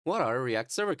What are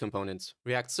React Server components?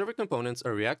 React Server components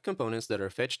are React components that are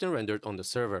fetched and rendered on the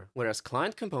server, whereas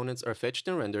client components are fetched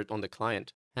and rendered on the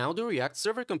client. How do React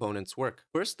Server components work?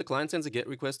 First, the client sends a GET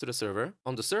request to the server.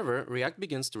 On the server, React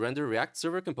begins to render React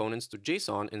Server components to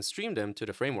JSON and stream them to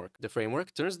the framework. The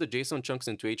framework turns the JSON chunks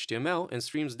into HTML and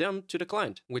streams them to the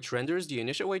client, which renders the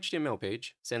initial HTML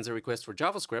page, sends a request for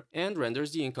JavaScript, and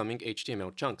renders the incoming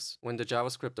HTML chunks. When the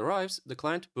JavaScript arrives, the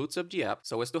client boots up the app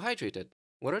so as to hydrate it.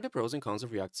 What are the pros and cons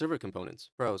of React Server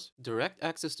components? Pros: direct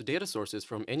access to data sources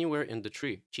from anywhere in the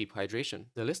tree. Cheap hydration.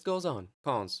 The list goes on.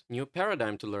 Cons: new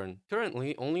paradigm to learn.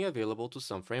 Currently only available to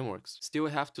some frameworks. Still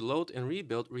have to load and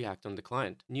rebuild React on the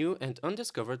client. New and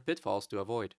undiscovered pitfalls to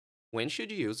avoid. When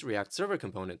should you use React Server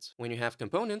components? When you have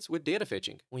components with data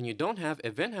fetching, when you don't have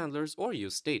event handlers or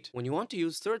use state, when you want to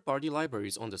use third-party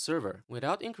libraries on the server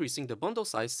without increasing the bundle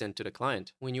size sent to the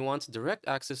client, when you want direct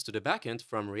access to the backend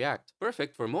from React.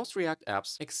 Perfect for most React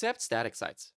apps except static sites.